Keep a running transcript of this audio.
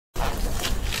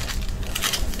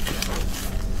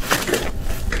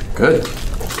Good.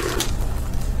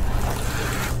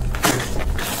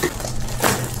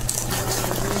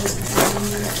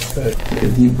 Good. Take a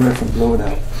deep breath and blow it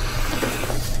out.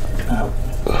 Out.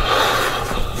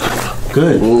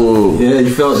 Good. Ooh. Yeah,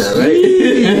 you felt that, right?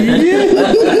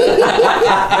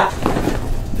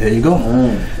 There you go.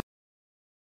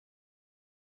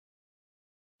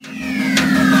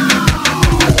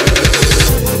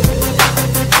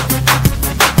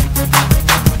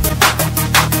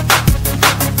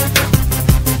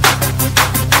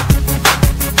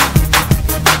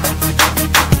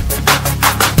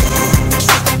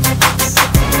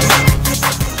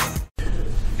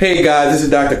 Hey guys, this is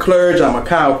Dr. Clerge. I'm a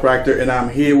chiropractor and I'm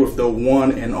here with the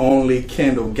one and only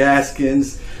Kendall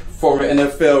Gaskins, former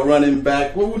NFL running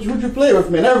back. What would you play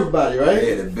with, man? Everybody, right?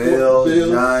 Yeah, the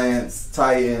Bills, Giants,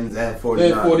 Titans, and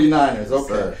 49ers. And 49ers,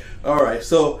 okay. Yes, all right,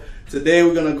 so today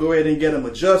we're going to go ahead and get him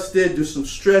adjusted, do some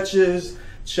stretches,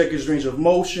 check his range of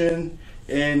motion,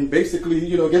 and basically,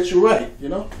 get you right,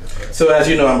 So as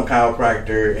you know, I'm a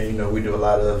chiropractor, and we do a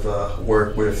lot of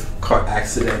work with car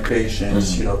accident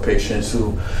patients, patients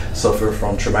who suffer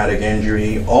from traumatic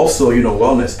injury, also,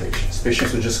 wellness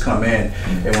patients who just come in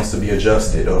and wants to be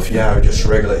adjusted, or if you have just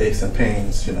regular aches and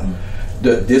pains,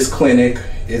 This clinic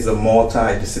is a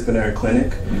multidisciplinary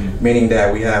clinic, meaning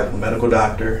that we have a medical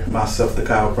doctor, myself, the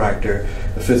chiropractor,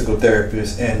 a physical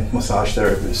therapist, and massage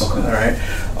therapist. Okay. All right.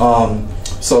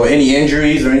 So any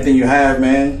injuries or anything you have,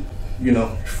 man,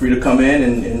 free to come in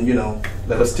and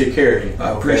let us take care of you.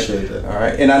 I appreciate that. All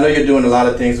right. And I know you're doing a lot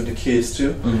of things with the kids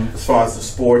too, as far as the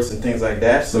sports and things like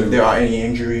that. So if there are any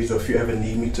injuries or if you ever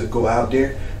need me to go out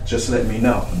there, just let me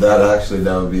know. That'd actually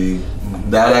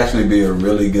be a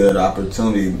really good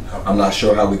opportunity. I'm not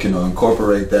sure how we can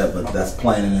incorporate that, but that's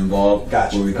planning involved.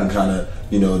 Gotcha. Where we can kind of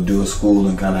do a school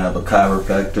and kind of have a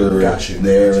chiropractor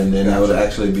there, and then that would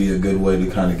actually be a good way to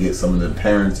kind of get some of the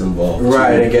parents involved.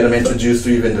 Right, and get them introduced to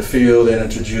even the field and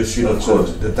introduce to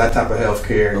that type of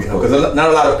healthcare. Because not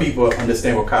a lot of people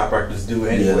understand what chiropractors do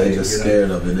anyway. Yeah, they're just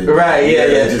scared of it.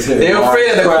 They're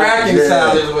afraid of the cracking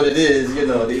sound is what it is.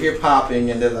 They hear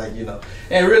popping and they're like,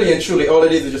 and really and truly, all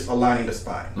it is just aligning the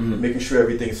spine, making sure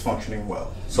everything is functioning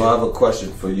well. So I have a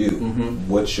question for you.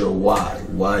 What's your why?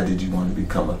 Why did you want to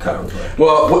become a chiropractor?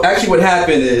 Well, actually what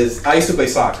happened is I used to play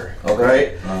soccer,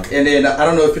 right? And then I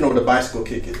don't know if you know what a bicycle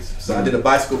kick is. So I did a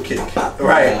bicycle kick,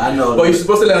 right? I know. Well, you're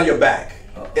supposed to land on your back.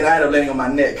 And I ended up landing on my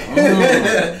neck.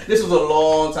 This was a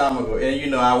long time ago.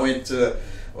 And I went to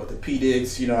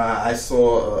orthopedics, I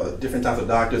saw different types of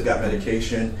doctors, got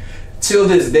medication. Till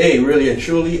this day, really and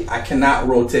truly, I cannot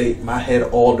rotate my head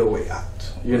all the way out,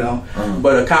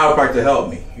 But a chiropractor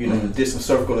helped me, did some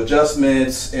cervical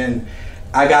adjustments, and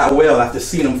I got well after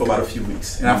seeing them for about a few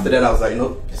weeks. And after that, I was like,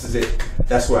 this is it.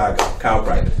 That's where I go,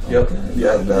 chiropractor. Yep.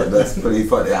 Yeah, that's pretty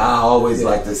funny. I always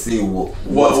like to see what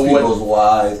people's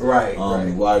whys,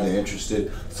 why they're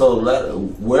interested. So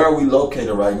where are we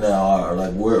located right now? Or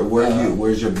like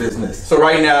where's your business? So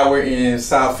right now we're in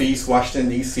Southeast Washington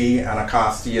D.C.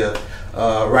 Anacostia,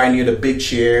 right near the Big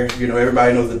Chair.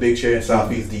 Everybody knows the Big Chair in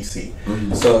Southeast D.C.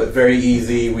 So very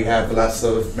easy. We have lots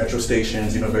of metro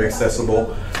stations. Very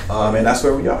accessible, and that's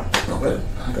where we are. Okay.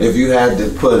 If you had to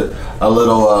put a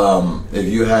little, if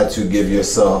you had to give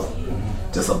yourself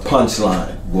just a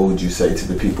punchline, what would you say to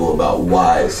the people about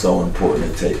why it's so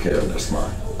important to take care of their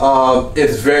spine?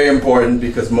 It's very important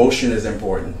because motion is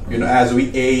important. As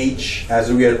we age,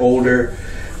 as we get older,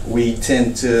 we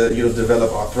tend to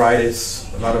develop arthritis,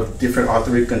 a lot of different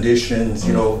arthritic conditions,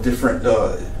 different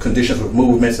conditions with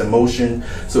movements and motion.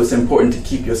 So it's important to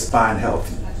keep your spine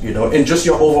healthy, and just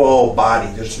your overall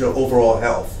body, just your overall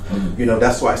health.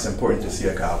 That's why it's important to see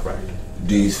a chiropractor.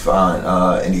 Do you find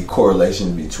any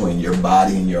correlation between your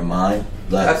body and your mind?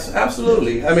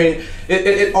 Absolutely. I mean,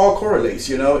 it all correlates.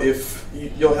 If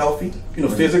you're healthy,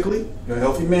 physically, you're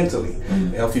healthy mentally.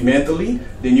 You're healthy mentally,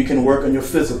 then you can work on your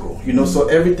physical. So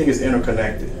everything is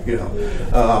interconnected.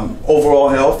 Overall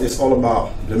health is all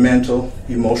about the mental,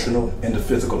 emotional, and the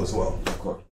physical as well. Of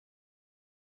course.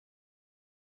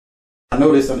 I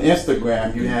noticed on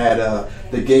Instagram you had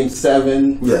the Game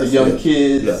 7 with the young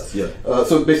kids.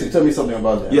 So basically tell me something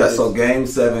about that. Yeah, so Game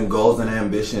 7, goals and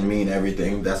ambition mean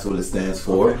everything. That's what it stands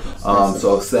for. Okay.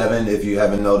 So 7, if you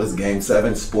haven't noticed, Game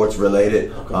 7, sports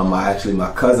related. Okay.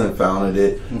 My cousin founded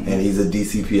it, and he's a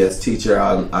DCPS teacher.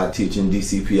 I teach in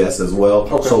DCPS as well.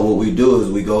 Okay. So what we do is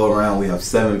we go around, we have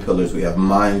 7 pillars. We have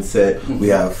mindset, we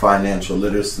have financial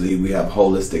literacy, we have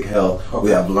holistic health, we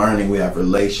have learning, we have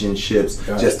relationships,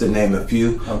 just to name a a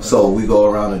few. So we go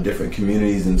around to different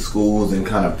communities and schools and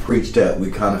kind of preach that.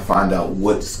 We kind of find out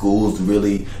what schools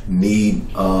really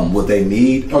need, what they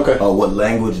need, what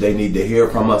language they need to hear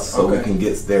from us, so we can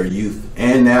get their youth.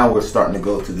 And now we're starting to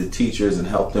go to the teachers and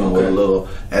help them with a little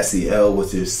SEL,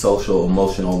 which is social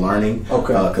emotional learning.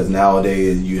 Because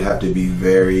nowadays you have to be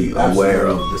very aware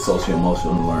of the social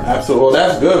emotional learning. Absolutely. Well,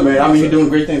 that's good, man. I mean, you're doing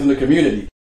great things in the community.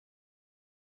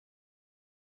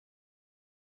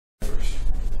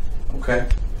 Okay.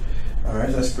 All right,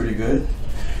 that's pretty good.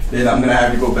 Then I'm gonna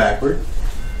have you go backward.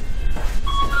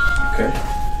 Okay.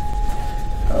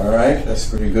 All right, that's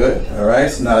pretty good. All right,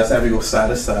 so now let's have you go side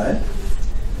to side.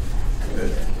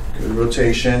 Good. Good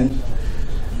rotation.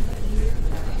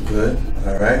 Good.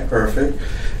 All right, perfect.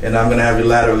 And I'm gonna have you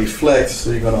laterally flex, so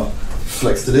you're gonna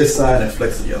flex to this side and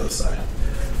flex to the other side.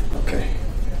 Okay.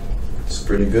 It's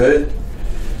pretty good.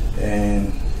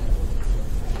 And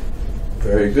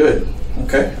very good.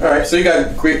 Okay, all right, so you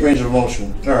got great range of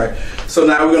motion. All right, so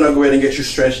now we're gonna go ahead and get you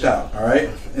stretched out, all right?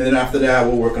 And then after that,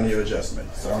 we'll work on your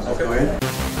adjustment. So, okay, go ahead.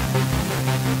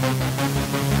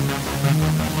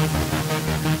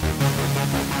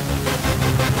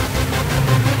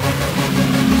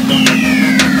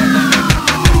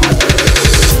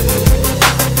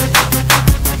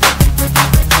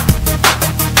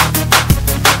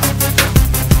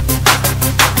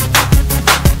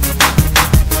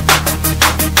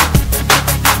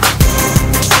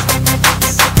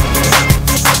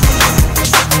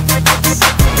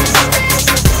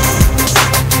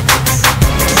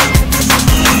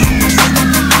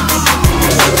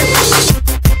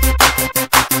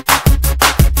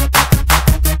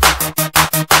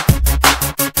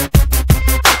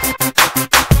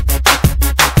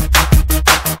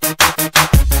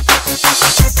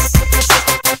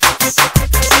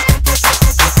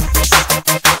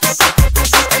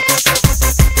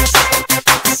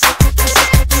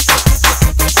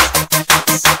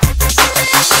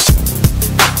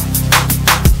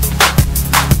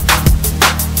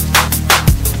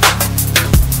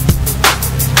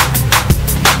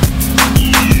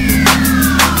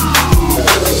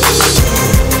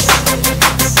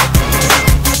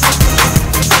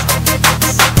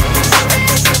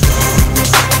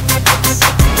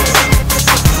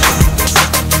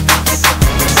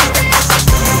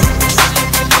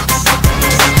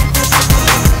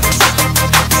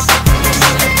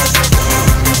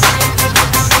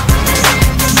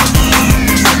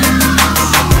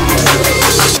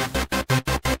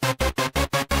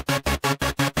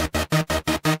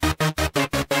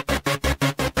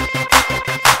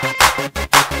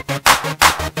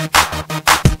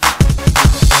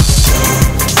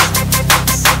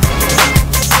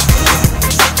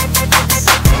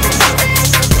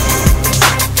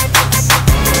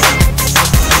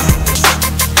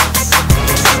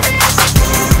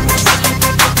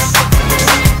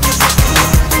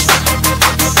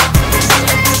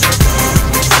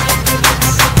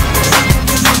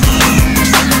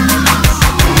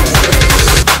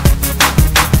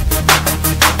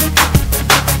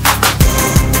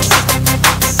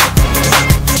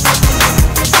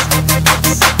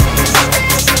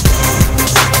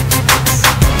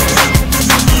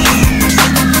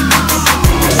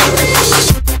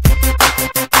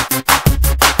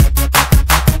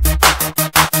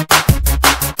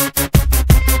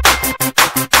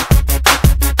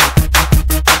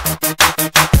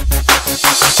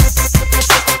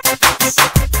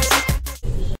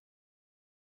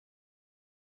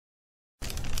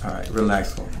 All right,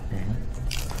 relax for me.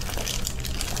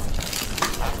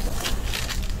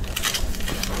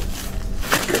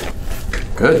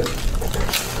 Good.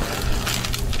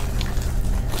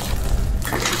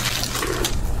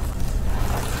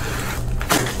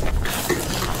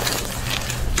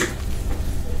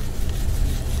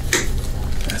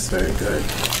 That's very good.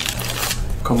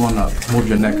 Come on up. Move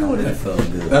your neck out. That felt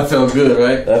good. That felt good,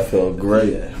 right? That felt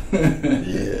great.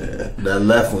 Yeah. That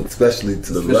left one, especially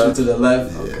to the left. To the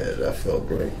left? Yeah, okay. That felt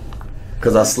great.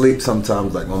 Because I sleep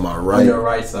sometimes like on my right. On your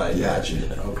right side, yeah. Gotcha.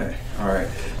 Yeah. Okay. All right.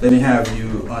 Let me have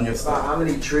you on your side. How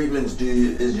many treatments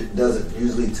does it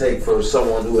usually take for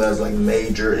someone who has like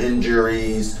major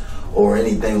injuries or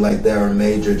anything like that, or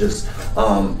major just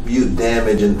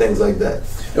damage and things like that?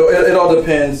 It all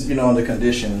depends, on the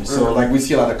condition. So, like we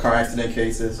see a lot of car accident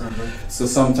cases. So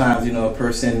sometimes, a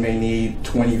person may need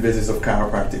 20 visits of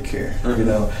chiropractic care.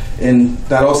 And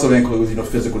that also includes,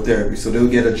 physical therapy. So they'll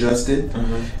get adjusted,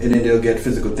 and then they'll get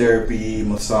physical therapy,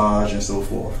 massage, and so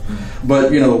forth.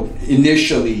 But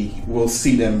initially we'll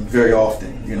see them very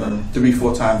often.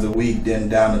 3-4 times a week, then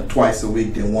down to twice a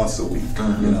week, then once a week.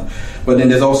 But then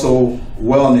there's also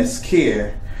wellness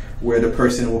care, where the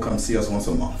person will come see us once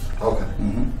a month. Okay.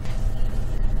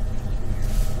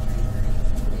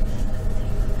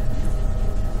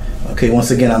 Okay,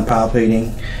 once again, I'm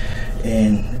palpating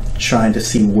and trying to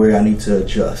see where I need to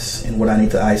adjust and what I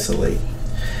need to isolate.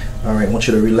 All right, I want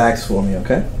you to relax for me,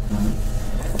 okay?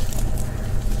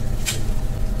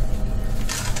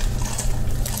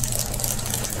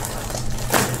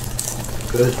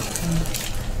 Good.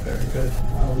 Very good.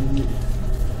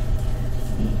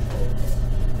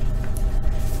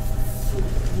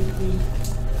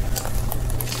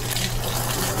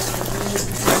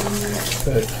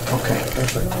 Good. Okay,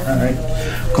 perfect. All right.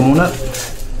 Come on up.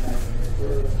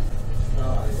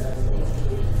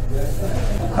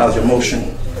 How's your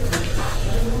motion?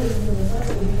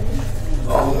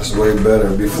 Oh, that's way better.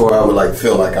 Before I would like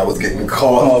feel like I was getting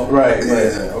caught. Oh, right.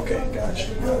 Yeah. Okay, gotcha.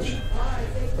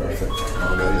 Perfect.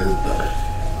 Oh, that is better.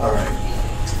 All right.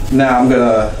 Now I'm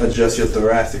gonna adjust your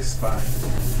thoracic spine.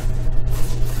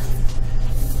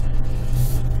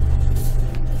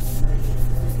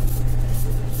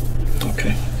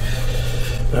 Okay.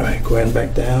 All right, go ahead and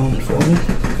back down for me.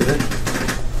 Good.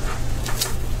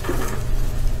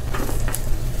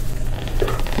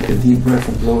 Take a deep breath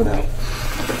and blow it out.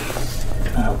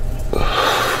 Out.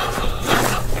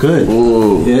 Good.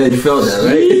 Ooh. Yeah, you felt that,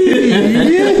 right?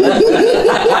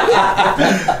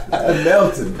 I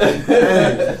melted.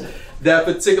 That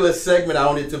particular segment, I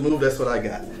don't need to move. That's what I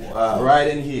got. Wow. Right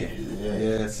in here. Yeah.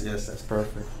 Yes, that's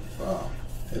perfect. Wow.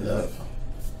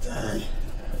 Dang.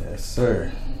 Yes,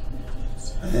 sir.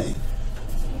 Dang.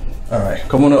 All right,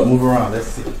 come on up, move around. Let's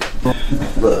see.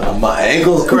 Look, my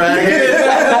ankle's cracking.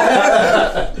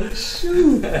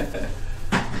 Shoot.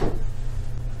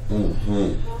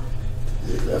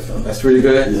 That's pretty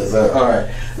good? Yes, sir. All right,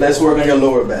 let's work on your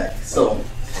lower back. So,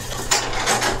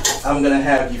 I'm going to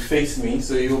have you face me,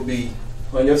 so you'll be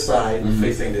on your side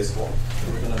facing this wall.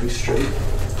 We're going to be straight.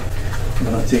 I'm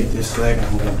going to take this leg and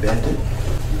I'm going to bend it.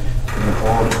 And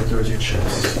all the way towards your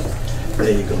chest.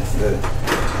 There you go. Good.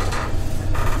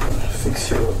 Fix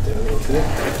you up there a little bit.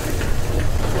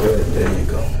 Good. There you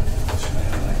go.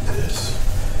 Like this.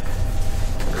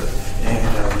 Good.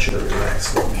 And I want you to relax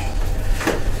for me.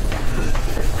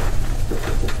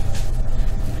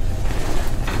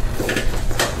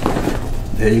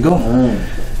 There you go.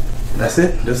 That's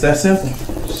it. Just that simple.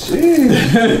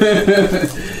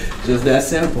 Just that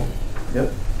simple.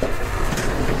 Yep.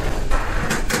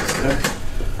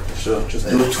 Sure. Just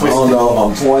do a twist. I don't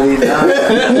know if I'm 29. 19.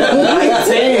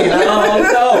 I don't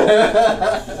know.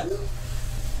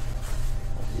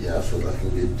 Yeah, I feel like I can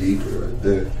get deeper right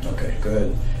there. Okay,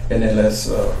 good. And then let's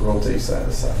rotate side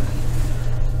to side.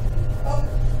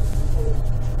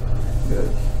 Good.